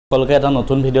সকলকে এটা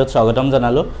নতুন ভিডিঅ'ত স্বাগতম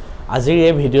জনালো আজিৰ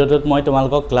এই ভিডিঅ'টোত মই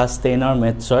তোমালোকক ক্লাস 10 ৰ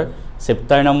মেথছৰ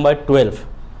চেপ্টাৰ নম্বৰ 12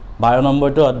 12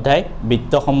 নম্বৰটো অধ্যায়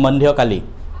বৃত্ত সম্বন্ধীয় কালি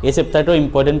এই চেপ্টাৰটো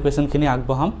ইম্পৰ্টেন্ট কোৱেশ্চন খিনি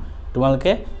আগবঢ়াম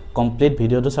তোমালোকে কমপ্লিট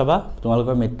ভিডিঅ'টো চাবা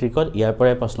তোমালোকৰ মেট্ৰিকত ইয়াৰ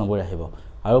পৰাই প্ৰশ্নবোৰ আহিব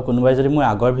আৰু কোনোবাই যদি মই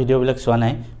আগৰ ভিডিঅ'বিলাক চোৱা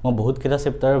নাই মই বহুত কেইটা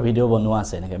চেপ্টাৰৰ ভিডিঅ' বনোৱা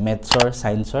আছে এনেকৈ মেথছৰ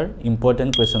সায়েন্সৰ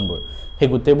ইম্পৰ্টেন্ট কোৱেশ্চনবোৰ সেই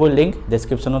গোটেইবোৰ লিংক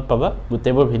ডেসক্ৰিপচনত পাবা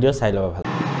গোটেইবোৰ ভিডিঅ' চাই লবা ভাল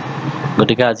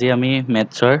গতিকে আজি আমি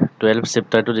মেথছৰ 12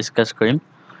 চেপ্টাৰটো ডিসকাস কৰিম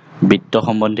বৃত্ত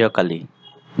সম্বন্ধীয় কালি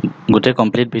গোটেই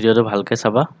কমপ্লিট ভিডিঅ'টো ভালকৈ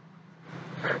চাবা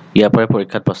ইয়াৰ পৰা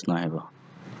পৰীক্ষাত প্ৰশ্ন আহিব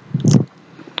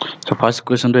সো ফাৰ্স্ট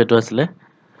কোৱেশ্চনটো এটো আছিল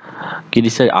কি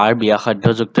দিছে r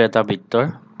ব্যাসাৰ্ধযুক্ত এটা বৃত্তৰ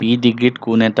p ডিগ্ৰীত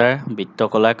কোণ এটাৰ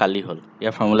বৃত্তকলাৰ কালি হল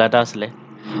ইয়াৰ ফৰ্মুলা এটা আছিল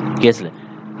কি আছিল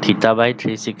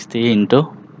θ/360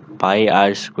 পাই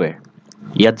r স্কয়াৰ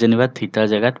ইয়াত যেনিবা থিটাৰ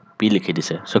জায়গাত p লিখি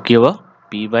দিছে সো কি হ'ব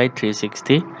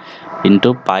p/360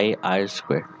 পাই r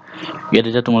স্কয়াৰ ইয়াত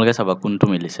এটা তোমালোকে চাবা কোনটো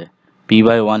মিলিছে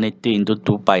p/180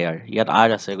 2 পাই r ইয়াত r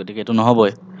আছে গতিকে এটো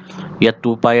নহবই ইয়াত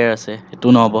 2 পাই r আছে এটো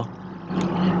নহব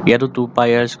ইয়াতো 2 পাই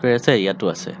r স্কয়াৰ আছে ইয়াতো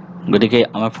আছে গতিকে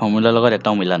আমাৰ ফৰ্মুলাৰ লগত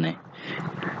এটাও মিলা নাই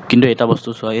কিন্তু এটা বস্তু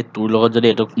চোৱা এই 2 লগত যদি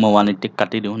এটোক মই 180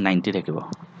 কাটি দিও 90 থাকিব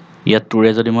ইয়াত 2 ৰে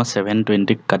যদি মই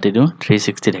 720 কাটি দিও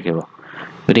 360 থাকিব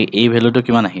গতিকে এই ভ্যালুটো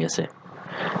কিমান আহি আছে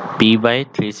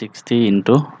p/360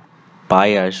 পাই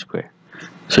r স্কয়াৰ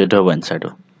সো এটো হ'ব আনসাৰটো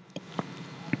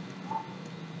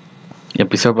এই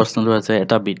পিছৰ প্ৰশ্নটো আছে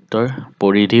এটা বৃত্তৰ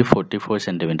পৰিধি 44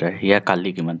 সেমি ইয়াৰ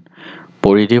কালি কিমান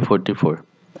পৰিধি 44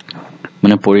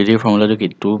 মানে পৰিধিৰ ফৰ্মুলাটো কি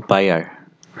 2 পাই r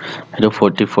এটো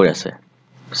 44 আছে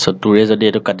সো 2 ৰে যদি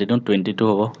এটো কাটি দিও 22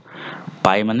 হ'ব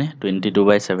পাই মানে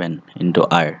 22/7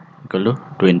 r ইকুৱেল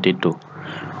টু 22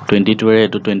 22 ৰে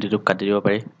এটো 22 কাটি দিব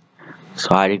পাৰি সো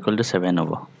r ইকুৱেল টু 7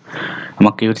 হ'ব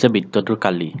আমাক কি হৈছে বৃত্তটোৰ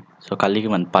কালি সো কালি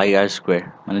কিমান পাই r স্কয়াৰ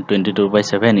মানে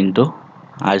 22/7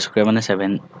 r স্কয়াৰ মানে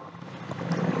 7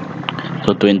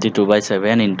 so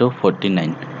 22/7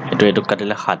 49 এটো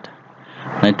কাটিলে 7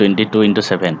 মানে 22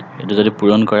 7 এটো যদি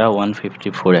পূৰণ কৰা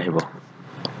 154 আহিব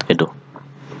এটো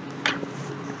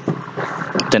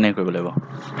তেনে কৰিব লাগিব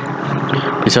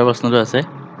পিছৰ প্ৰশ্নটো আছে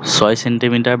 6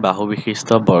 সেমি বাহু বিশিষ্ট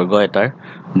বৰ্গ এটাৰ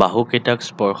বাহু কেইটাক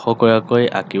স্পৰ্শ কৰাকৈ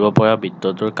আঁকিব পৰা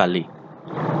বৃত্তটোৰ কালি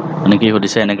মানে কি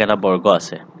হদিছে এনেকা এটা বৰ্গ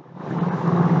আছে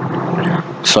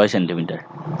 6 সেমি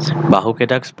বাহু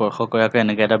কেইটাক স্পৰ্শ কৰাকৈ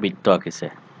এনেকা এটা বৃত্ত আঁকিছে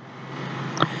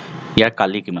ইয়াৰ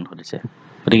কালি কিমান হদিছে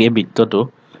গতিকে এই বৃত্তটো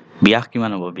ব্যাস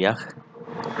কিমান হ'ব ব্যাস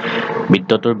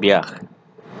বৃত্তটোৰ ব্যাস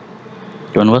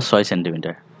কিমান হ'ব 6 সেমি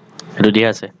এটো দিয়া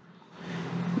আছে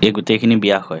এই গোটেইখিনি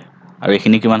ব্যাস হয় আৰু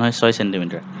এখিনি কিমান হয় 6 সেমি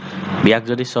ব্যাস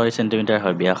যদি 6 সেমি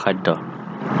হয় ব্যাসাৰ্ধ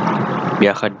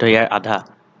ইয়াৰ আধা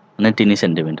মানে 3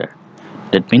 semi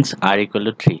that means r equal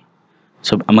to 3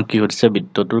 so আমাক কি হদিছে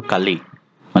বৃত্তটোৰ কালি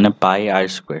মানে পাই r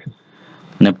স্কয়াৰ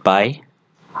মানে পাই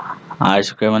r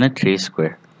স্কয়াৰ মানে 3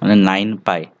 স্কয়াৰ মানে 9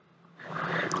 পাই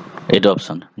এইটো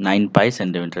অপচন 9 পাই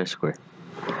সেমি স্কয়াৰ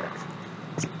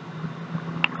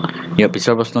ইয়াৰ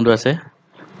পিছৰ প্ৰশ্নটো আছে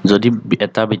যদি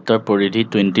এটা বৃত্তৰ পৰিধি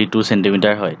 22 সেমি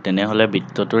হয় তেনেহলে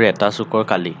বৃত্তটোৰ এটা চুকৰ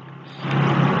কালি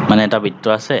মানে এটা বৃত্ত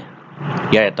আছে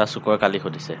ইয়াৰ এটা চুকৰ কালি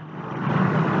হদিছে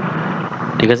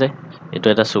ঠিক আছে এটো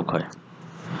এটা চুক হয়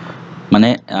মানে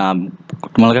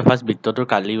তোমালোকে ফাৰ্স্ট বৃত্তটোৰ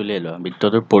কালি উলিয়াই লোৱা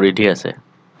বৃত্তটোৰ পৰিধি আছে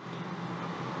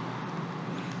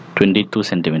 22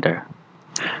 সেমি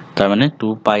তাৰ মানে 2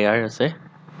 পাই r আছে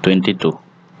 22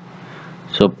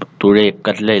 সো 2 ৰে 1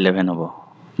 কাটিলে 11 হ'ব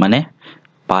মানে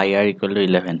পাই r equal to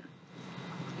 11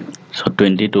 so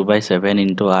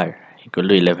 22/7 r equal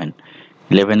to 11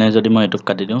 11 এ যদি মই এটোক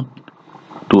কাটি দিও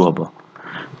 2 হ'ব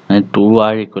মানে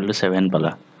 2r ইকুৱেল টু 7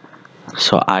 পালা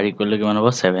সো r ইকুৱেল টু কিমান হ'ব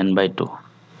 7/2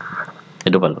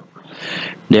 এটো পালো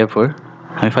therefore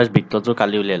আমি ফাৰ্স্ট বৃত্তটোৰ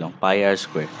কালি উলিয়াই লম পাই r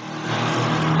স্কয়াৰ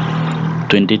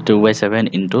 22/7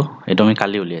 এটো আমি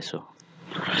কালি উলিয়াইছো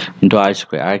r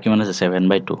স্কয়াৰ r কিমান আছে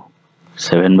 7/2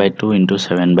 7/2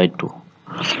 7/2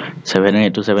 7 এ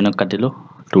এটো 7 ক কাটিলো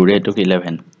 2 ৰে এটো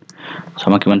 11 সো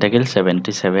আমাক কিমান থাকিল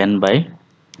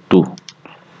 77/2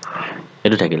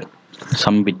 এটো থাকিল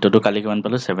সম বৃত্তটো কালি কিমান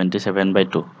পালো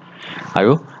 77/2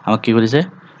 আৰু আমাক কি কৰিছে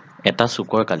এটা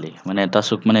চুকৰ কালি মানে এটা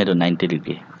চুক মানে এটো 90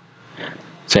 ডিগ্ৰী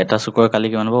সো এটা চুকৰ কালি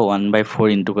কিমান হ'ব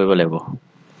 1/4 কৰিব লাগিব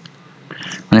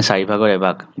মানে 4 ভাগৰ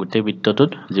এভাগ গোটেই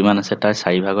বৃত্তটোত যিমান আছে তাৰ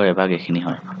 4 ভাগৰ এভাগ এখিনি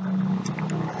হয়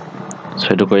সো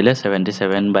এটো কৰিলে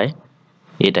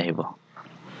 77/8 আহিব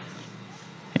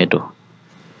এটো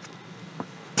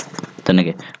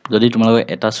তেনেকে যদি তোমালোকে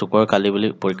এটা চুকৰ কালি বুলি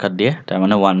পৰীক্ষাত দিয়ে তাৰ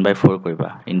মানে 1/4 কৰিবা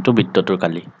বৃত্তটোৰ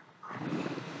কালি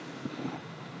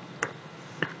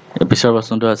এই পিছৰ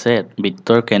প্ৰশ্নটো আছে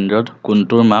বৃত্তৰ কেন্দ্ৰত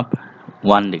কোণটোৰ মাপ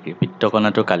 1 ডিগ্ৰী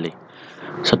বৃত্তকোণটোৰ কালি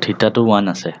সো থিটাটো 1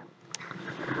 আছে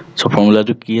সো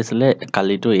ফৰ্মুলাটো কি আছিলে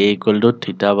কালিটো a equal to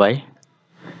theta by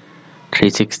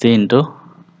 360 into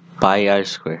pi r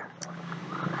square.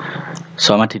 So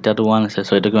আমাৰ theta to 1 আছে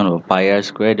so এটো কিমান হ'ব pi r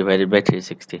square divided by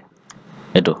 360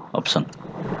 এটো অপচন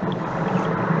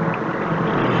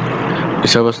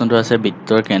পিছৰ প্ৰশ্নটো আছে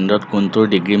বৃত্তৰ কেন্দ্ৰত কোণটোৰ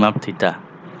ডিগ্ৰী মাপ থিতা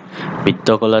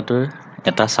বৃত্তকলাটোৰ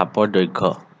এটা চাপৰ দৈৰ্ঘ্য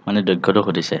মানে দৈৰ্ঘ্যটো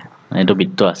সুধিছে মানে এটো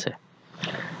বৃত্ত আছে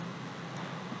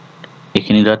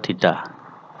এইখিনি ধৰা থিতা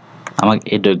আমাক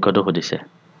এই দৈৰ্ঘ্যটো সুধিছে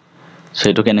সো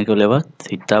এটো কেনেকৈ উলিয়াবা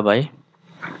থিতা বাই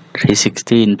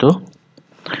 360 into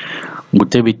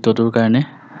গোটেই বৃত্তটোৰ কাৰণে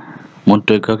মুঠ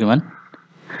দৈৰ্ঘ্য কিমান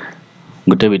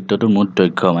গোটেই বৃত্তটোৰ মুঠ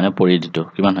দৈৰ্ঘ্য মানে পৰিধিটো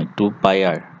কিমান হয় 2 pi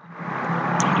r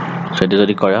সো এটো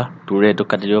যদি কৰা 2 ৰে এটো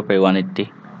কাটি দিব পাৰি 180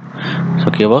 সো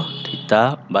কি হ'ব theta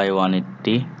by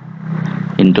 180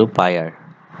 into pi r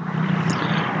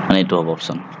মানে এটো হ'ব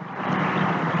অপচন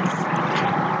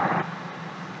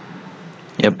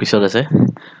ইয়াৰ পিছত আছে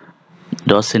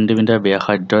 10 সেন্টিমিটাৰ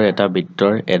ব্যাসাৰ্ধৰ এটা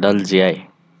বৃত্তৰ এডাল জিআই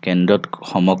কেন্দ্ৰত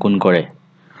সমকোণ কৰে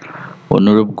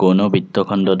অনুৰূপ গৌণ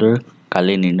বৃত্তখণ্ডটোৰ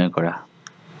কালি নিৰ্ণয় কৰা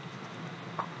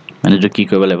মানে এটো কি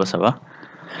কৰিব লাগিব চাবা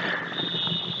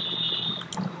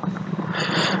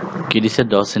কি দিছে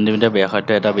 10 সেন্টিমিটাৰ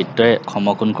ব্যাসাৰ্ধৰ এটা বৃত্তই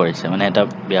সমকোণ কৰিছে মানে এটা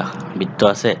বৃত্ত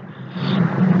আছে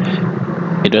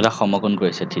এটো এটা সমকোণ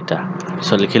কৰিছে থিতা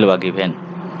সো লিখি লবা গিভেন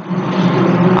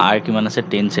r কিমান আছে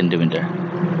 10 সেন্টিমিটাৰ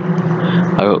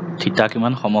আৰু থিতা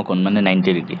কিমান সমকোণ মানে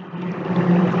 90 ডিগ্ৰী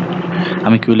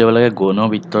আমি কি উলিয়াব লাগে গৌণ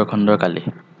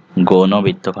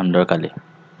বৃত্তখণ্ডৰ কালি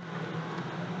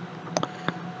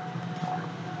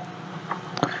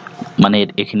মানে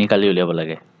এইখিনি কালি উলিয়াব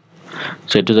লাগে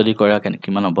সো এটো যদি কৰা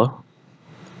কিমান হ'ব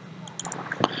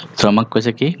সো আমাক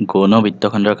কৈছে কি গৌণ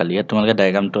বৃত্তখণ্ডৰ কালি ইয়াত তোমালোকে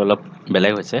ডায়াগ্ৰামটো অলপ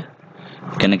বেলেগ হৈছে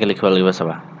কেনেকৈ লিখিব লাগিব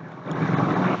চাবা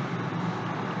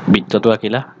বৃত্তটো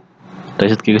আঁকিলা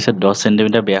তাৰপিছত কি কৈছে 10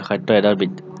 সেন্টিমিটাৰ ব্যাসাৰ্ধৰ এডাল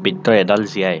বৃত্তৰ এডাল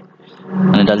জিআই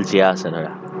মানে এডাল জিয়া আছে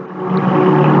ধৰা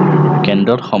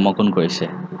কেন্দ্ৰত সমকোণ কৰিছে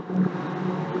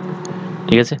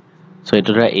ঠিক আছে সো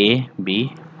এটো ধৰা a b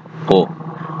o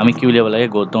আমি কি উলিয়াব লাগে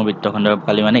গৌণ বৃত্তখণ্ডৰ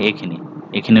কালি মানে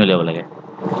এইখিনি উলিয়াব লাগে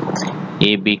a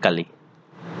b কালি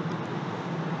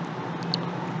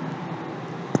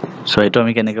সো এটো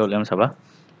আমি কেনেকৈ উলিয়াম চাবা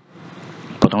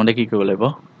প্ৰথমতে কি কৰিব লাগিব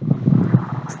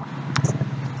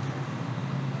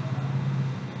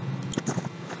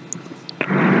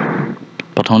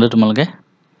প্ৰথমতে তোমালোকে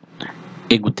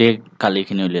এই গোটেই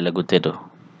কালিখিনি উলিয়ালে গোটেইটো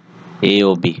a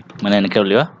o b মানে এনেকৈ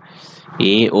উলিয়াবা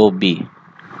a o b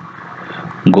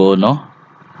গৌণ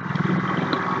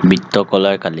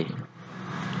বৃত্তকলাৰ কালি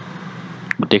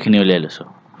গোটেইখিনি উলিয়াই লৈছো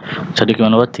সটো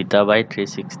কিমান হ'ব theta by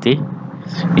 360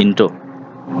 into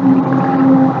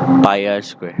pi r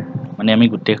square মানে আমি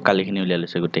গোটেই কালিখিনি উলিয়াই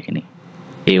লৈছো গোটেইখিনি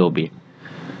a o b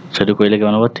সটো কৰিলে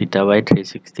কিমান হ'ব থিতা বাই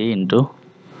 360 into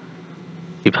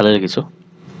ইফালে লিখিছো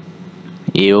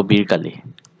a o b ৰ কালি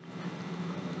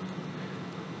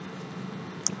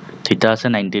থিতা আছে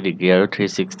 90 ডিগ্ৰী আৰু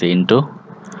 360 into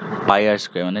pi r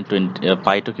square মানে 20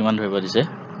 pi টো কিমান ধৰিব দিছে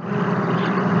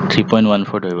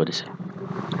 3.14 ধৰিব দিছে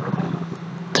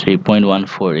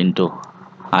 3.14 into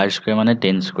r square মানে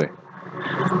 10 square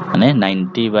মানে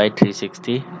 90 by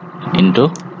 360 into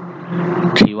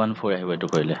 314 আহিব এটো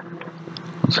কৰিলে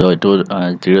সো এটো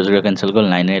 0 0 কেনসেল গল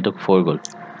 9 এটো 4 গল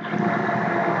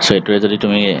সো এটোৰে যদি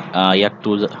তুমি ইয়াক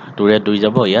 2 ৰে 2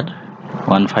 যাব ইয়াত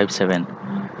 157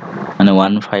 মানে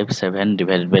 157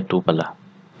 divided by 2 পালা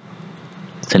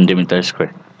সেন্টিমিটাৰ স্কয়াৰ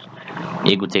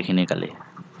এই গোটেইখিনি কালি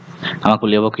আমাক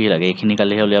উলিয়াব কি লাগে এইখিনি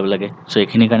কালিহে উলিয়াব লাগে সো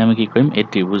এইখিনি কাৰণে আমি কি কৰিম এই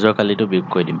ত্ৰিভুজৰ কালিটো বিয়োগ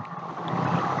কৰি দিম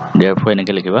therefore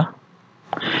এনেকৈ লিখিবা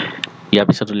ইয়াৰ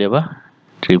পিছত উলিয়াবা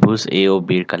ত্ৰিভুজ a o b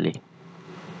ৰ কালি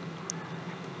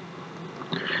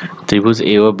ত্ৰিভুজ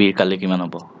a o b ৰ কালি কিমান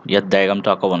হ'ব ইয়াত ডায়াগ্ৰামটো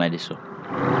আকৌ বনাই দিছো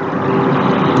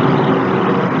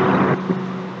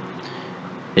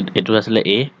এটো আসলে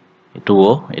a এটো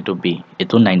o এটো b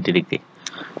এটো 90 degree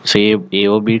so a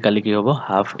o b ৰ কালি কি হ'ব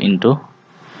half into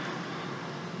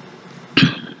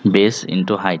base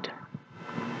into height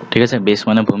ঠিক আছে বেস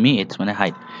মানে ভূমি h মানে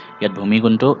হাইট ইয়াত ভূমি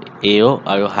কোনটো AO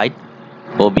আৰু হাইট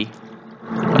OB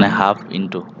মানে half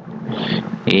into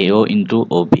AO into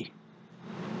OB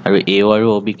আৰু AO আৰু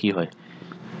OB কি হয়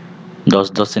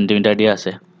 10 সেন্টিমিটাৰ দিয়া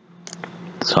আছে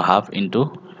so half into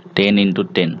 10 into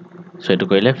 10 so এটো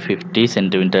কৰিলে 50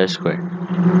 সেন্টিমিটাৰ স্কয়াৰ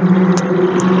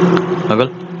হগল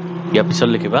ইয়াৰ পিছত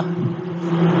লিখিবা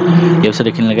ইয়াৰ পিছত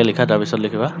এইখিনি লাগে লিখা তাৰ পিছত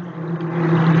লিখিবা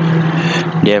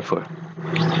therefore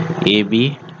AB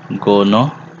গৌণ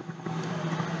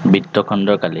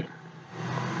বৃত্তখণ্ডৰ কালি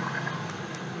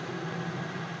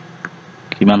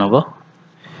কিমান হ'ব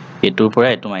এটোৰ পৰা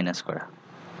এটো মাইনাস কৰা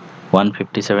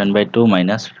 157/2 -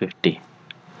 50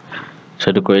 সো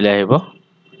এটো কৰিলে আহিব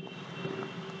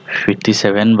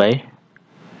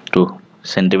 57/2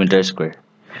 সেন্টিমিটাৰ স্কয়াৰ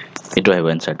এটো আহিব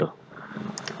এনসাৰটো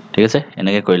ঠিক আছে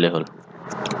এনেকে কইলে হল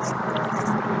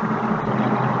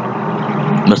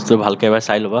বস্তু ভালকে এবাৰ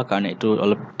চাই লবা কাৰণ এটো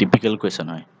অলপ টিপিক্যাল কোৱেশ্চন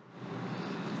হয়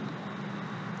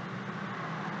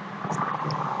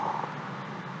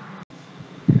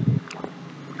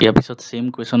ইয়াৰ পিছত সেম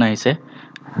কোৱেশ্চন আহিছে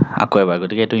আকৌ এবাৰ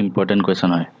গতিকে এটো ইম্পৰ্টেন্ট কোৱেশ্চন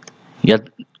হয় ইয়াত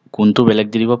কোনটো বেলেগ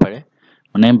দি দিব পাৰে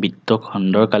মানে বৃত্ত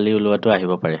খণ্ডৰ কালি উলোৱাটো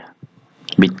আহিব পাৰে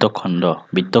বৃত্ত খণ্ড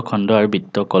আৰু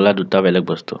বৃত্ত কলা দুটা বেলেগ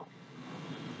বস্তু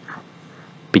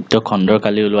বৃত্ত খণ্ডৰ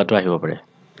কালি উলোৱাটো আহিব পাৰে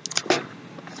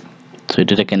সো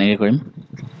এটোতে কেনেকৈ কৰিম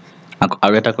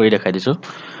আৰু এটা কৰি দেখাই দিছো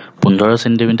 15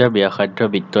 সেন্টিমিটাৰ ব্যাসাৰ্ধ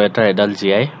বৃত্ত এটাৰ এডাল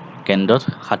জিআই কেন্দ্ৰত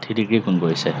 60 ডিগ্ৰী কোণ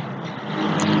কৰিছে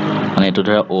মানে এটো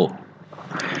ধৰা O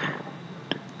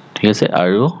ঠিক আছে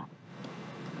আৰু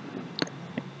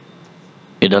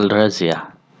এডাল ধৰা জিয়া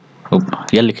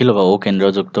ইয়া লিখি লবা O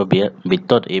কেন্দ্ৰযুক্ত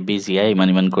বৃত্তত ABGI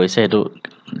ইমান কৰিছে এটো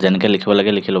যেনেকৈ লিখিব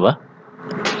লাগে লিখি লবা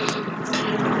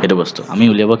এটো বস্তু আমি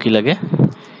উলিয়াব কি লাগে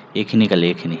এইখিনি কালি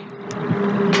এইখিনি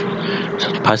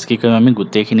ফাৰ্স্ট কি কৰিম আমি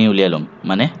গুটেইখিনি উলিয়াই লম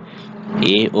মানে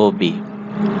AOB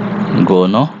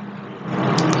গৌণ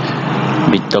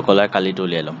বৃত্তকলাৰ কালিটো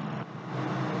উলিয়াই লম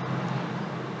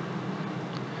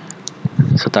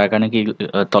সো তাৰ কাৰণে কি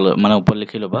তল মানে ওপৰ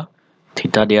লিখি লবা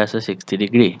থিটা দিয়া আছে 60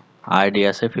 ডিগ্ৰী r দিয়া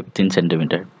আছে 15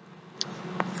 সেন্টিমিটাৰ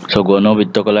সো গৌণ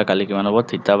বৃত্তকলাৰ কালি কিমান হ'ব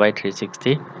θ/360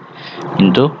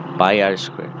 ইনটু পাই r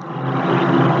স্কয়াৰ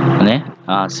মানে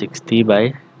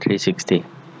 60/360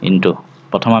 ইনটু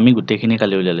প্ৰথম আমি গুটেইখিনি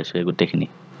কালি উলিয়াই লৈছো এই গুটেইখিনি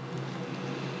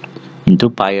ইনটু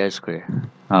পাই r স্কয়াৰ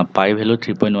পাই ভ্যালু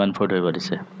 3.14 ধৰিব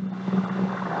দিছে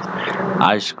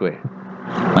r স্কয়াৰ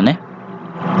মানে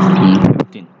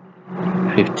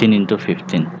 15 into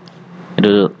 15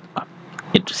 এটো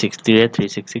 60 ৰে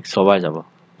 366 সবাই যাব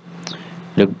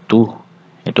এটো 2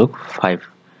 এটো 5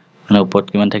 মানে ওপৰত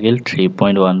কিমান থাকিল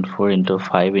 3.14 into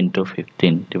 5 into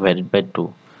 15 divided by 2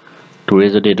 2 ৰে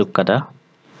যদি এটো কাটা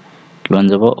কিমান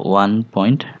যাব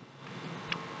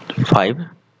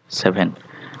 1.57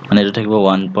 মানে এটো থাকিব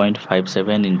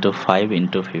 1.57 into 5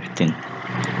 into 15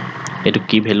 এটো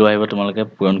কি ভ্যালু আহিব তোমালোকে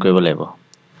পূৰণ কৰিব লাগিব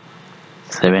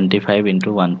 75 into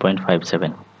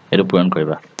 1.57 এটো পূৰণ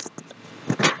কৰিবা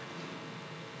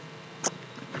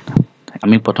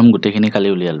আমি প্ৰথম গুটেইখিনি কালি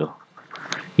উলিয়ালো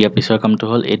ইয়াৰ পিছৰ কামটো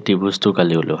হল এই ত্ৰিভুজটো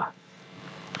কালি উলিওৱা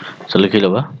সো লিখি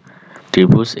লবা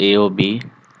ত্ৰিভুজ AOB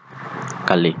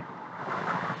কালি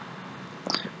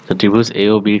সো ত্ৰিভুজ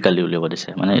AOB কালি উলিয়াব দিছে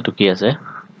মানে এটো কি আছে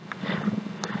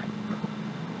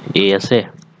A আছে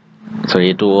সৰি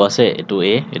এটো O আছে এটো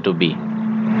A এটো B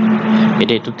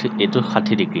এটো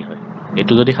 60 ডিগ্ৰী হয়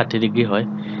এটো যদি 60 ডিগ্ৰী হয়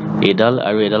এডাল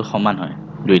আৰু এডাল সমান হয়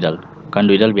দুইডাল কাৰণ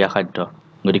দুইডাল ব্যাসাৰ্ধ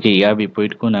গতিকে ইয়াৰ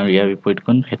বিপৰীত কোণ আৰু ইয়াৰ বিপৰীত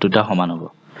কোণ হেতুটা সমান হ'ব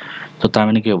তো তাৰ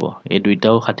মানে কি হ'ব এই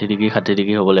দুইটাও 60 ডিগ্ৰী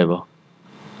হ'ব লাগিব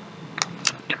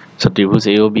সো ত্ৰিভুজ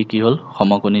AOB কি হ'ল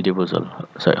সমকোণী ত্ৰিভুজ হ'ল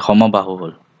সৰি সমবাহু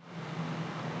হ'ল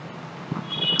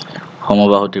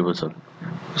সমবাহু ত্ৰিভুজ হ'ল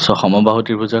সো সমবাহু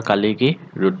ত্ৰিভুজৰ কালি কি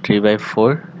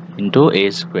 √3/4 into a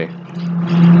স্কয়াৰ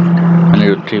মানে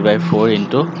 √3/4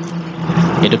 into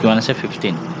এটো কিমান আছে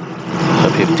 15 সো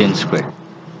 15 স্কয়াৰ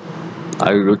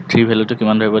আৰু √3 ভ্যালুটো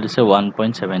কিমান ধৰিব দিছে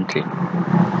 1.73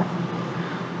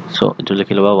 সো এটো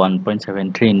লিখি লবা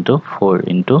 1.73 into 4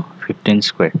 into 15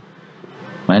 স্কয়াৰ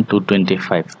মানে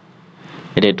 225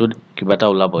 এটো কিবাটা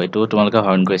ওলাব এটো তোমালোকে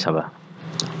হৰণ কৰি চাবা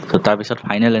সো তাৰ পিছত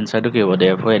ফাইনাল এনসাৰটো কি হ'ব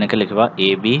therefore এনেকৈ লিখিবা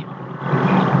AB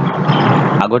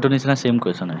আগৰটো নিচিনা সেম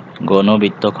কোৱেশ্চন হয় গৌণ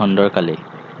বৃত্ত খণ্ডৰ কালি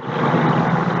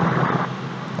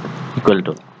ইকুৱেল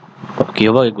টু কি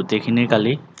হ'ব এই গুটেইখিনিৰ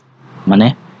কালি মানে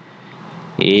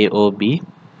AOB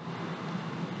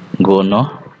গৌণ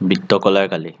বৃত্তকলাৰ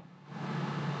কালি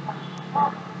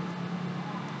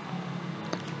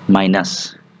মাইনাস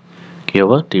কি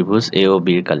হ'ব ত্ৰিভুজ AOB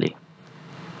ৰ কালি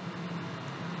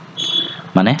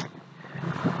মানে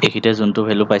এখিতে যোনটো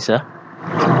ভ্যালু পাইছা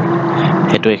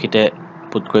হেতু এখিতে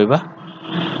পুট কৰিবা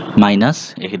মাইনাস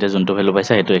এখিতে যোনটো ভ্যালু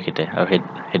পাইছা হেতু এখিতে আৰু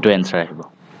হেতু এনসাৰ আহিব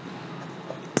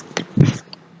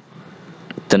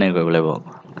তেনে কৰিব লাগিব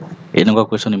এনেকুৱা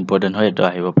কোৱেশ্চন ইম্পৰ্টেন্ট হয় এটো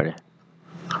আহিব পাৰে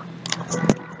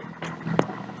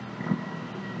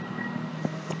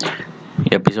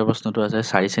ইয়াৰ পিছৰ প্ৰশ্নটো আছে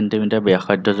 4 সেন্টিমিটাৰ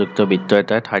ব্যাসাৰ্ধযুক্ত বৃত্ত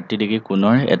এটা 30 ডিগ্ৰী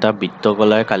কোণৰ এটা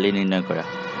বৃত্তকলাৰ কালি নিৰ্ণয় কৰা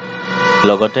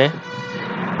লগতে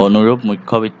অনুৰূপ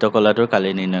মুখ্য বৃত্তকলাটোৰ কালি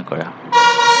নিৰ্ণয় কৰা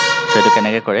সেটো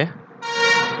কেনেকৈ কৰে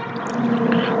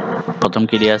প্ৰথম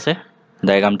কি দিয়া আছে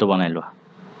ডায়াগ্ৰামটো বনাই লোৱা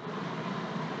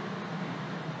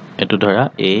এটো ধৰা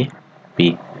A B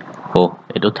O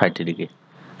এটো 30 ডিগ্ৰী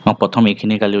মই প্ৰথম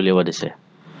এইখিনি কালি উলিয়াব দিছে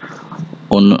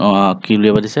কি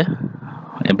উলিয়াব দিছে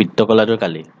বৃত্তকলাটোৰ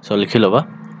কালি সো লিখি লবা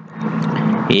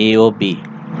AOB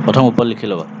প্ৰথম ওপৰত লিখি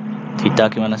ল'বা থিটা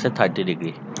কিমান আছে 30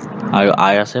 ডিগ্ৰী আৰু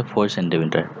আই আছে 4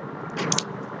 সেন্টিমিটাৰ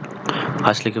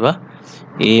ফাৰ্ষ্ট লিখিবা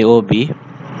এ ও বি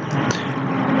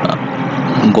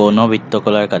গৌণ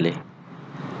বৃত্তকলাৰ কালি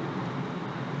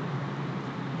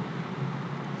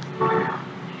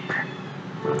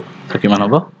তো কিমান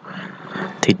হ'ব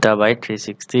থিটা বাই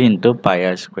 360 ইনটু পাই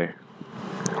আৰ স্কয়াৰ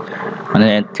মানে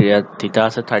থিটা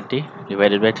আছে 30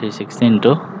 ডিভাইডেড বাই 360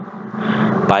 ইনটু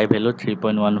পাই ভ্যালু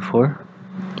 3.14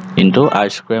 ইনটু আৰ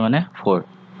স্কয়াৰ মানে 4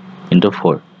 ইনটু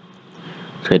 4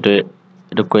 সো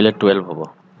এটো কৰিলে 12 হ'ব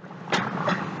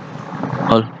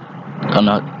হল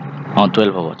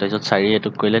 12 হ'ব তাৰপিছত 4 এটো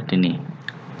কৰিলে 3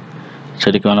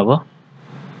 সেটো কিমান হ'ব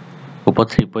ওপৰত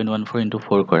 3.14 ইনটু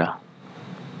 4 কৰা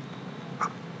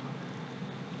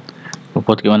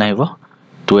ওপৰত কিমান আহিব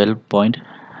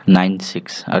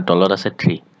 12.96 আৰু তলত আছে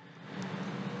 3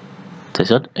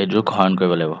 তাৰপিছত এটো হৰণ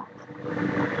কৰিব লাগিব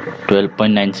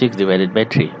 12.96 divided by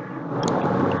 3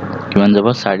 কিমান যাব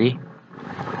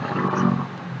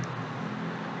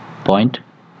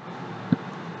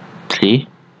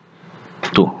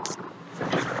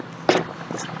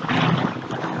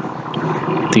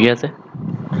ঠিক আছে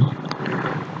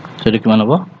সেটো কিমান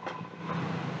হ'ব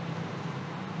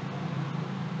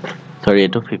সৰি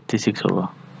এটো 56 হ'ব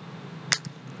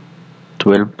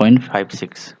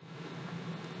 12.56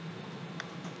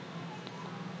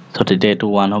 so তেতিয়া এটো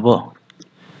 1 হ'ব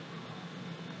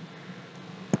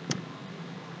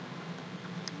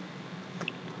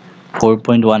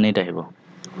 4.18 আহিব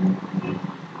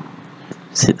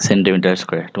সেন্টিমিটাৰ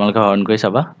স্কয়াৰ তোমালোকে হৰণ কৰি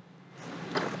চাবা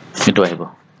এটো আহিব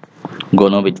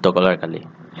গৌণ বৃত্তকলাৰ কালি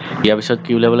ইয়াৰ পিছত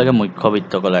কি উলাব লাগে মুখ্য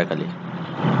বৃত্তকলাৰ কালি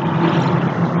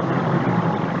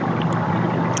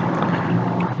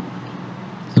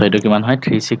so এটো কিমান হয়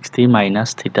 360 minus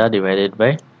theta divided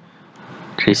by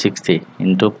 360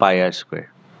 into pi r square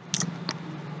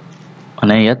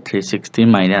মানে ইয়াত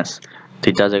 360 minus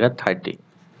theta জায়গাত 30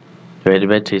 divided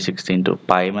by 360 into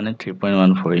pi মানে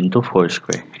 3.14 into 4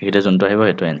 square এটা জন্তু আহিব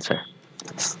এটো आंसर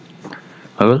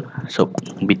হল সো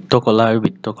বৃত্তকলা আৰু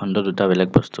বৃত্তখণ্ড দুটা বেলেগ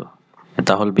বস্তু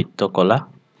এটা হল বৃত্তকলা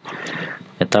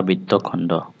এটা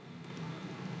বৃত্তখণ্ড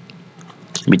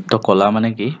বৃত্তকলা মানে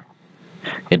কি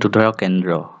এটো ধৰা কেন্দ্ৰ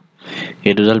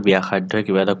এই দুডাল ব্যাসাৰ্ধই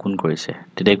কিবা এটা কোণ কৰিছে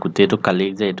তেতিয়া গুটেটো কালি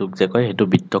যে এটোক যে কয় এটো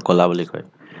বৃত্তকলা বুলি কয়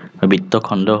আৰু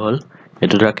বৃত্তখণ্ড হল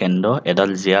এটো ধৰা কেন্দ্ৰ এডাল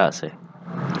জিয়া আছে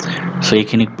সো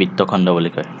এইখিনিক বৃত্তখণ্ড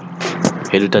বুলি কয়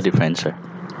এই দুটা ডিফাৰেন্স হয়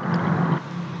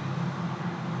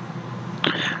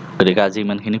গতিকে আজি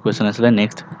ইমানখিনি কোৱেশ্চন আছিলে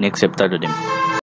নেক্সট চেপ্টাৰটো দিম